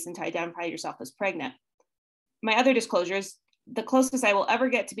database and to identify yourself as pregnant. My other disclosures, the closest I will ever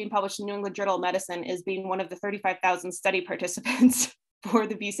get to being published in New England Journal of Medicine is being one of the 35,000 study participants for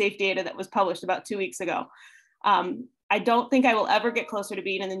the Be Safe data that was published about 2 weeks ago. I don't think I will ever get closer to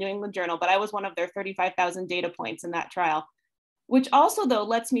being in the New England Journal, but I was one of their 35,000 data points in that trial, which also though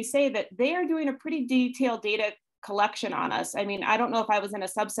lets me say that they are doing a pretty detailed data collection on us. I mean, I don't know if I was in a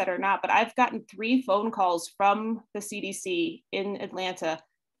subset or not, but I've gotten 3 phone calls from the CDC in Atlanta,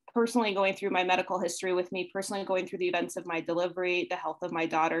 personally going through my medical history with me, personally going through the events of my delivery, the health of my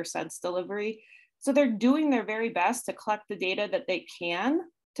daughter since delivery. So they're doing their very best to collect the data that they can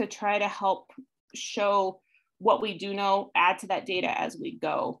to try to help show what we do know, add to that data as we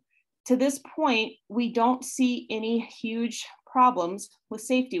go. To this point, we don't see any huge problems with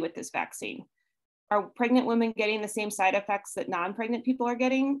safety with this vaccine. Are pregnant women getting the same side effects that non-pregnant people are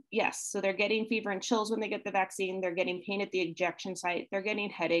getting? Yes. So they're getting fever and chills when they get the vaccine. They're getting pain at the injection site. They're getting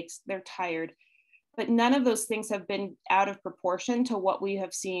headaches. They're tired. But none of those things have been out of proportion to what we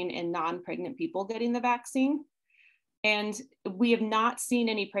have seen in non-pregnant people getting the vaccine. And we have not seen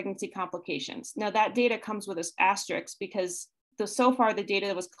any pregnancy complications. Now that data comes with an asterisk because so far the data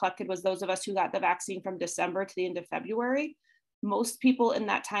that was collected was those of us who got the vaccine from December to the end of February. Most people in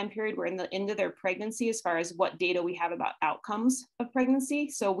that time period were in the end of their pregnancy as far as what data we have about outcomes of pregnancy.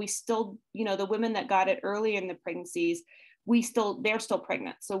 So we still, the women that got it early in the pregnancies, they're still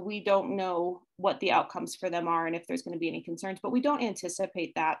pregnant. So we don't know what the outcomes for them are and if there's going to be any concerns, but we don't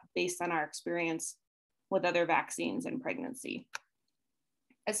anticipate that based on our experience with other vaccines in pregnancy.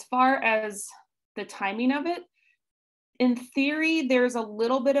 As far as the timing of it, in theory, there's a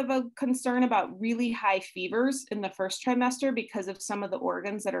little bit of a concern about really high fevers in the first trimester because of some of the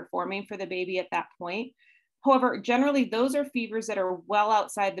organs that are forming for the baby at that point. However, generally, those are fevers that are well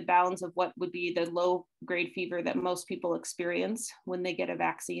outside the bounds of what would be the low grade fever that most people experience when they get a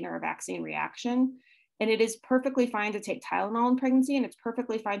vaccine or a vaccine reaction. And it is perfectly fine to take Tylenol in pregnancy, and it's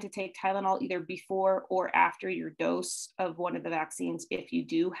perfectly fine to take Tylenol either before or after your dose of one of the vaccines if you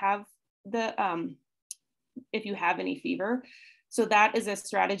do have if you have any fever. So that is a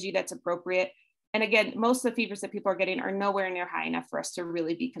strategy that's appropriate. And again, most of the fevers that people are getting are nowhere near high enough for us to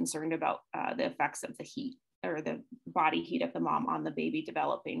really be concerned about the effects of the heat or the body heat of the mom on the baby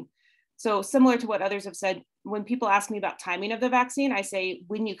developing. So similar to what others have said, when people ask me about timing of the vaccine, I say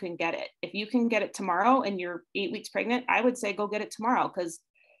when you can get it. If you can get it tomorrow and you're 8 weeks pregnant, I would say go get it tomorrow, because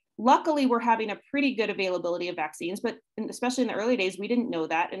luckily we're having a pretty good availability of vaccines, but especially in the early days, we didn't know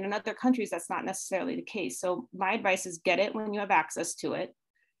that. And in other countries, that's not necessarily the case. So my advice is get it when you have access to it.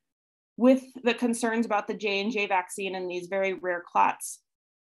 With the concerns about the J&J vaccine and these very rare clots,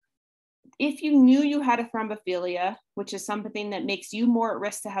 if you knew you had a thrombophilia, which is something that makes you more at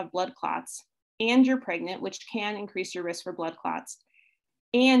risk to have blood clots, and you're pregnant, which can increase your risk for blood clots,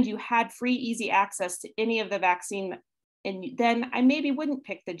 and you had free, easy access to any of the vaccine, and then I maybe wouldn't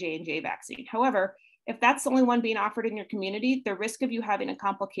pick the J&J vaccine. However, if that's the only one being offered in your community, the risk of you having a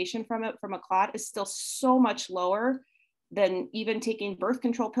complication from a clot is still so much lower than even taking birth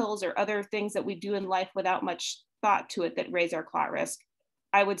control pills or other things that we do in life without much thought to it that raise our clot risk.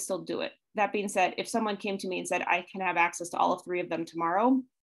 I would still do it. That being said, if someone came to me and said, I can have access to all 3 of them tomorrow,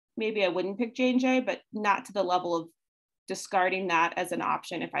 maybe I wouldn't pick J&J, but not to the level of discarding that as an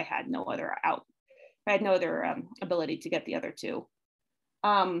option if I had no other ability to get the other 2.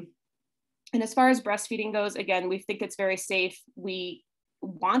 And as far as breastfeeding goes, again, we think it's very safe. We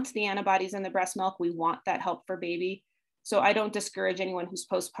want the antibodies in the breast milk. We want that help for baby. So I don't discourage anyone who's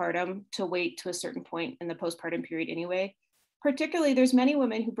postpartum to wait to a certain point in the postpartum period anyway. Particularly, there's many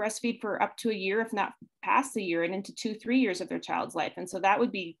women who breastfeed for up to a year, if not past a year, and into 2-3 years of their child's life. And so that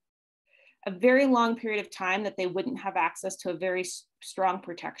would be a very long period of time that they wouldn't have access to a very strong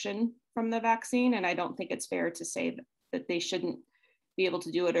protection from the vaccine. And I don't think it's fair to say that they shouldn't be able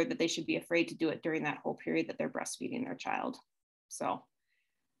to do it or that they should be afraid to do it during that whole period that they're breastfeeding their child. So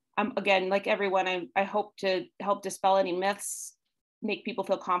again, like everyone, I hope to help dispel any myths, make people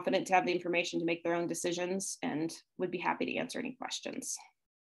feel confident to have the information to make their own decisions, and would be happy to answer any questions.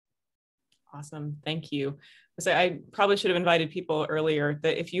 Awesome, thank you. So I probably should have invited people earlier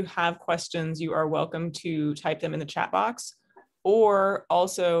that if you have questions, you are welcome to type them in the chat box, or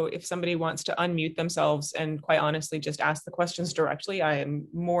also if somebody wants to unmute themselves and quite honestly just ask the questions directly, I am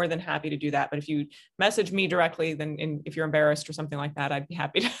more than happy to do that. But if you message me directly, then if you're embarrassed or something like that, I'd be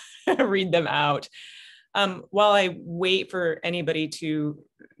happy to read them out. While I wait for anybody to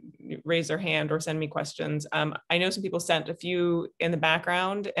raise their hand or send me questions, I know some people sent a few in the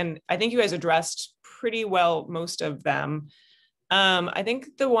background, and I think you guys addressed pretty well most of them. I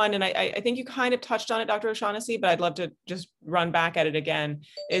think the one, and I think you kind of touched on it, Dr. O'Shaughnessy, but I'd love to just run back at it again,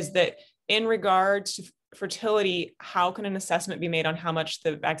 is that in regards to fertility, how can an assessment be made on how much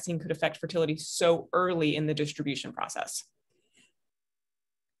the vaccine could affect fertility so early in the distribution process?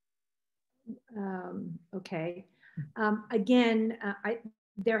 Okay. Again,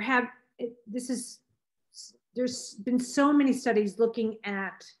 there's been so many studies looking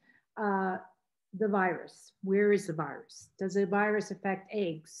at the virus. Where is the virus? Does the virus affect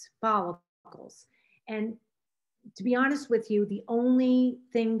eggs, follicles? And to be honest with you, the only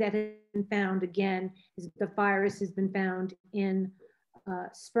thing that has been found, again, is the virus has been found in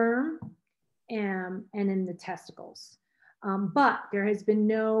sperm and in the testicles. But there has been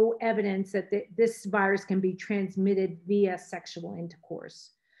no evidence that this virus can be transmitted via sexual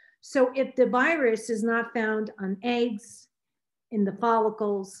intercourse. So if the virus is not found on eggs, in the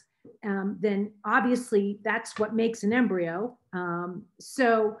follicles, then obviously that's what makes an embryo.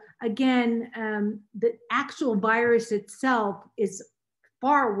 So again, the actual virus itself is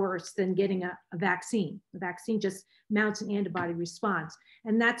far worse than getting a vaccine. The vaccine just mounts an antibody response.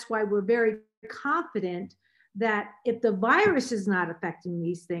 And that's why we're very confident that if the virus is not affecting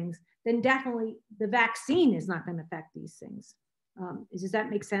these things, then definitely the vaccine is not going to affect these things. Does that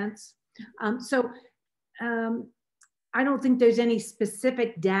make sense? I don't think there's any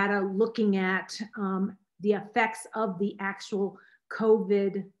specific data looking at the effects of the actual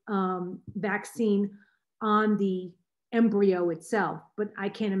COVID vaccine on the embryo itself, but I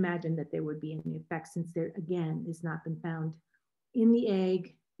can't imagine that there would be any effect, since there, again, has not been found in the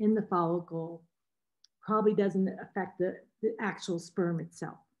egg, in the follicle, probably doesn't affect the actual sperm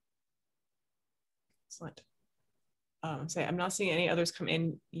itself. Excellent. I'm not seeing any others come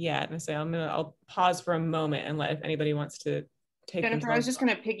in yet. And I'll pause for a moment and let if anybody wants to take. Jennifer, I was just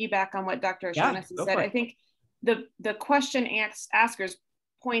going to piggyback on what Dr. O'Shaughnessy said. I think the question asker's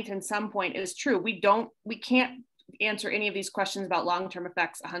point and some point is true. We can't answer any of these questions about long-term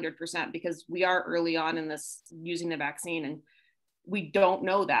effects 100% because we are early on in this using the vaccine and we don't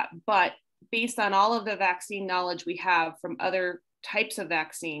know that. But based on all of the vaccine knowledge we have from other types of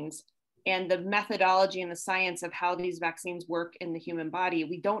vaccines and the methodology and the science of how these vaccines work in the human body,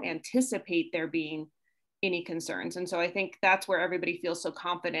 we don't anticipate there being any concerns. And so I think that's where everybody feels so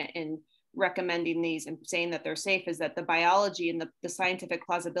confident in recommending these and saying that they're safe, is that the biology and the scientific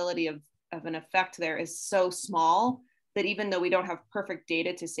plausibility of an effect there is so small that even though we don't have perfect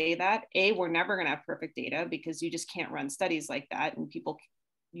data to say that, we're never going to have perfect data because you just can't run studies like that. And people,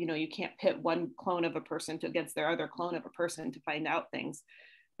 you can't pit one clone of a person against their other clone of a person to find out things.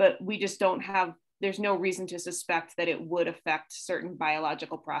 But we just don't have, there's no reason to suspect that it would affect certain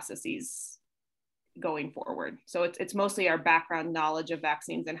biological processes going forward. So it's mostly our background knowledge of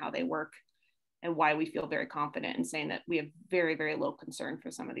vaccines and how they work and why we feel very confident in saying that we have very, very low concern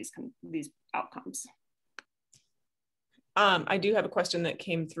for some of these outcomes. I do have a question that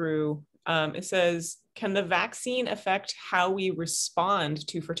came through. It says, can the vaccine affect how we respond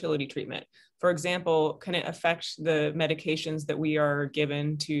to fertility treatment? For example, can it affect the medications that we are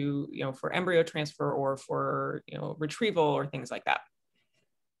given to, for embryo transfer or for, retrieval or things like that?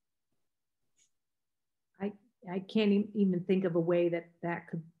 I can't even think of a way that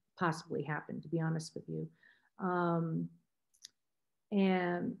could possibly happen, to be honest with you.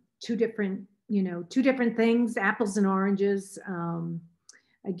 And two different things, apples and oranges.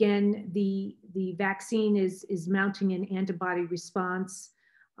 Again, the vaccine is mounting an antibody response.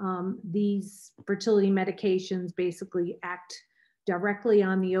 These fertility medications basically act directly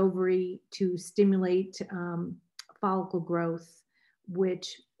on the ovary to stimulate follicle growth,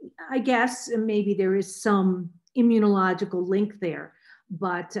 which I guess maybe there is some immunological link there,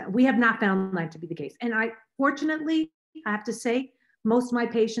 but we have not found that to be the case. And fortunately, I have to say, most of my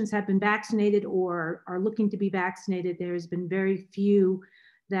patients have been vaccinated or are looking to be vaccinated. There has been very few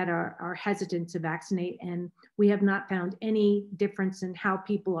that are hesitant to vaccinate, and we have not found any difference in how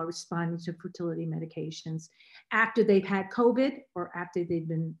people are responding to fertility medications after they've had COVID or after they've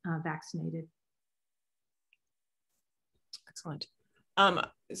been vaccinated. Excellent.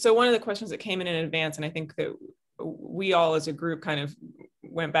 So one of the questions that came in advance, and I think that we all as a group kind of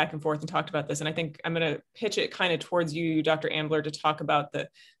went back and forth and talked about this, and I think I'm going to pitch it kind of towards you, Dr. Ambler, to talk about the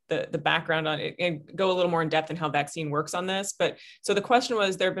background on it and go a little more in depth in how vaccine works on this. But so the question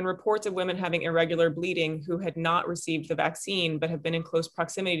was, there have been reports of women having irregular bleeding who had not received the vaccine, but have been in close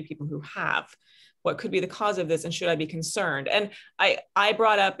proximity to people who have. What could be the cause of this, and should I be concerned? And I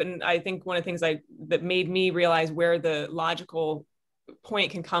brought up, and I think one of the things that made me realize where the logical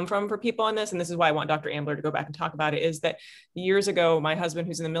point can come from for people on this, and this is why I want Dr. Ambler to go back and talk about it, is that years ago, my husband,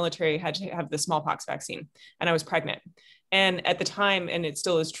 who's in the military, had to have the smallpox vaccine, and I was pregnant. And at the time, and it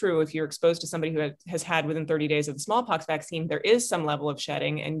still is true, if you're exposed to somebody who has had within 30 days of the smallpox vaccine, there is some level of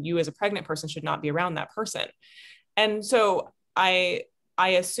shedding, and you as a pregnant person should not be around that person. And so I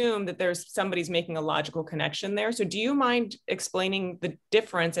assume that there's somebody's making a logical connection there. So do you mind explaining the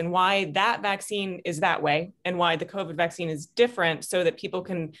difference and why that vaccine is that way and why the COVID vaccine is different, so that people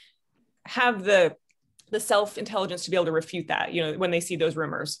can have the self-intelligence to be able to refute that, you know, when they see those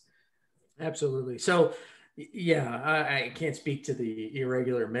rumors? Absolutely. So yeah, I can't speak to the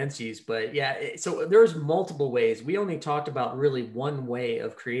irregular menses, but yeah, so there's multiple ways. We only talked about really one way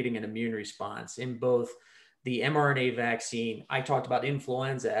of creating an immune response in both the mRNA vaccine. I talked about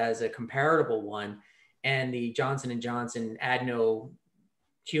influenza as a comparable one, and the Johnson & Johnson adeno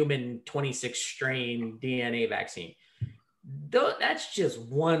human 26 strain DNA vaccine. That's just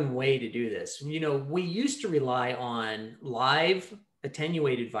one way to do this. You know, we used to rely on live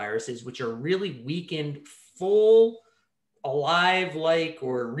attenuated viruses, which are really weakened, full, alive-like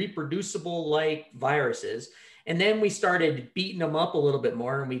or reproducible-like viruses. And then we started beating them up a little bit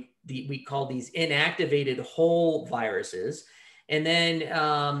more, and we call these inactivated whole viruses. And then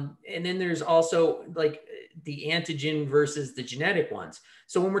there's also like the antigen versus the genetic ones.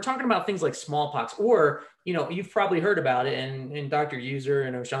 So when we're talking about things like smallpox, or, you know, you've probably heard about it, and Dr. User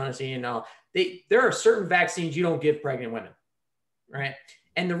and O'Shaughnessy and all, there are certain vaccines you don't give pregnant women, right?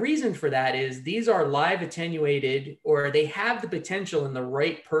 And the reason for that is these are live attenuated, or they have the potential in the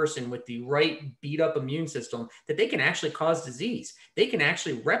right person with the right beat up immune system that they can actually cause disease. They can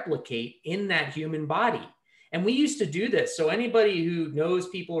actually replicate in that human body. And we used to do this. So anybody who knows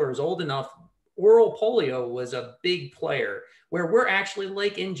people or is old enough, oral polio was a big player, where we're actually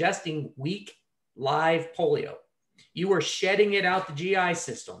like ingesting weak live polio. You were shedding it out the GI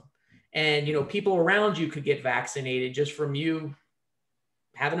system. And, you know, people around you could get vaccinated just from you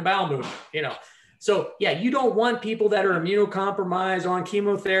having a bowel movement, you know. So yeah, you don't want people that are immunocompromised, on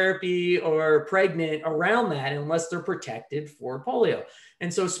chemotherapy, or pregnant around that unless they're protected for polio.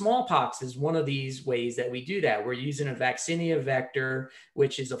 And so smallpox is one of these ways that we do that. We're using a vaccinia vector,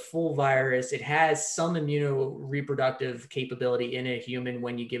 which is a full virus. It has some immunoreproductive capability in a human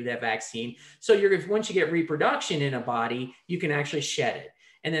when you give that vaccine. So once you get reproduction in a body, you can actually shed it.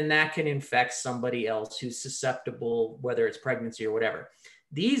 And then that can infect somebody else who's susceptible, whether it's pregnancy or whatever.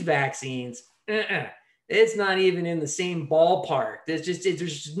 These vaccines, it's not even in the same ballpark. There's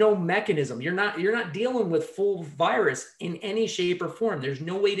just no mechanism. You're not dealing with full virus in any shape or form. There's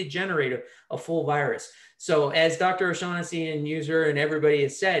no way to generate a full virus. So as Dr. O'Shaughnessy and User and everybody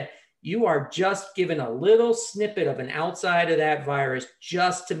has said, you are just given a little snippet of an outside of that virus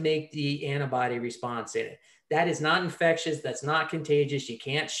just to make the antibody response in it. That is not infectious. That's not contagious. You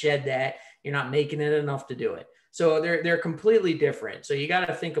can't shed that. You're not making it enough to do it. So they're completely different. So you got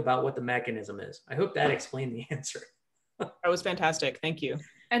to think about what the mechanism is. I hope that explained the answer. That was fantastic. Thank you.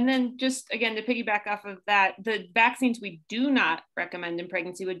 And then just again, to piggyback off of that, the vaccines we do not recommend in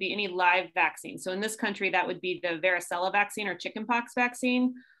pregnancy would be any live vaccine. So in this country, that would be the varicella vaccine or chickenpox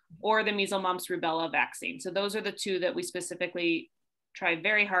vaccine, or the measles, mumps, rubella vaccine. So those are the two that we specifically try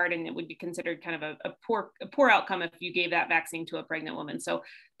very hard, and it would be considered kind of a poor outcome if you gave that vaccine to a pregnant woman. So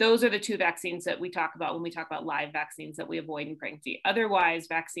those are the two vaccines that we talk about when we talk about live vaccines that we avoid in pregnancy. Otherwise,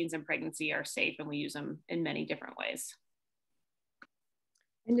 vaccines in pregnancy are safe, and we use them in many different ways.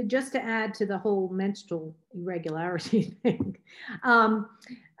 And just to add to the whole menstrual irregularity thing,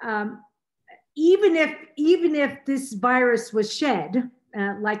 even if this virus was shed,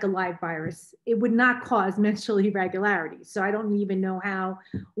 like a live virus, it would not cause menstrual irregularities. So I don't even know how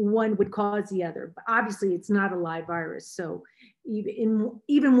one would cause the other. But obviously, it's not a live virus. So even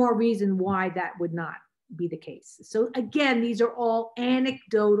more reason why that would not be the case. So again, these are all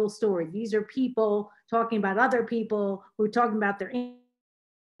anecdotal stories. These are people talking about other people who are talking about their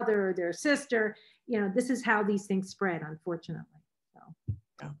mother or their sister. You know, this is how these things spread, unfortunately. So.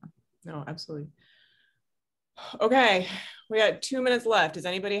 Yeah. No, absolutely. Okay, we got 2 minutes left. Does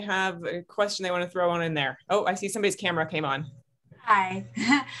anybody have a question they want to throw on in there? Oh, I see somebody's camera came on. Hi.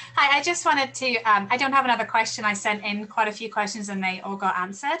 Hi, I just wanted to, I don't have another question. I sent in quite a few questions and they all got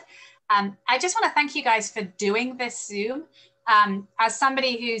answered. I just want to thank you guys for doing this Zoom. As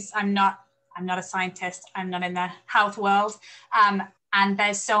somebody who's, I'm not a scientist, I'm not in the health world, and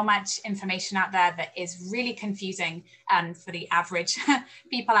there's so much information out there that is really confusing for the average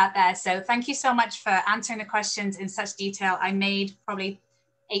people out there. So thank you so much for answering the questions in such detail. I made probably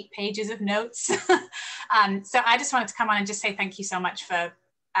 8 pages of notes. So I just wanted to come on and just say thank you so much for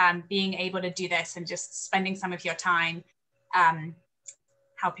being able to do this and just spending some of your time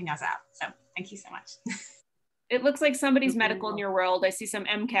helping us out. So thank you so much. It looks like somebody's medical in your world. I see some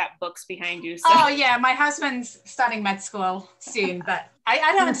MCAT books behind you. So. Oh yeah, my husband's starting med school soon, but I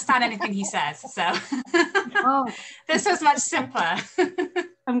don't understand anything he says. So this was much simpler.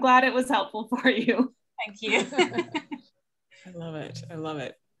 I'm glad it was helpful for you. Thank you. I love it. I love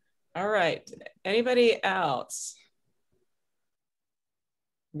it. All right. Anybody else?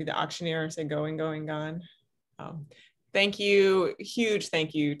 Maybe the auctioneer say going, going, gone. Thank you. Huge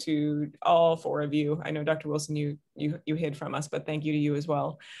thank you to all four of you. I know Dr. Wilson, you hid from us, but thank you to you as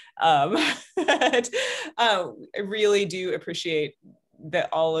well. I really do appreciate that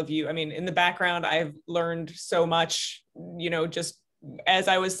all of you. I mean, in the background, I've learned so much, you know, just as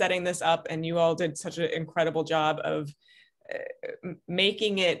I was setting this up, and you all did such an incredible job of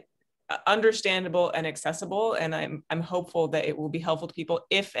making it understandable and accessible. And I'm hopeful that it will be helpful to people.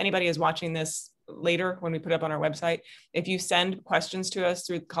 If anybody is watching this later, when we put it up on our website, if you send questions to us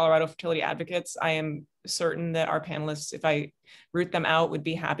through Colorado Fertility Advocates, I am certain that our panelists, if I root them out, would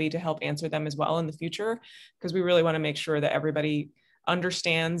be happy to help answer them as well in the future, because we really want to make sure that everybody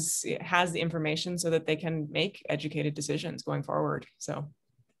understands, has the information so that they can make educated decisions going forward. So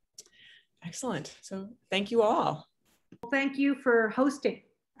excellent. So thank you all. Well, thank you for hosting.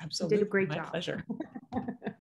 Absolutely. You did a great My job. pleasure.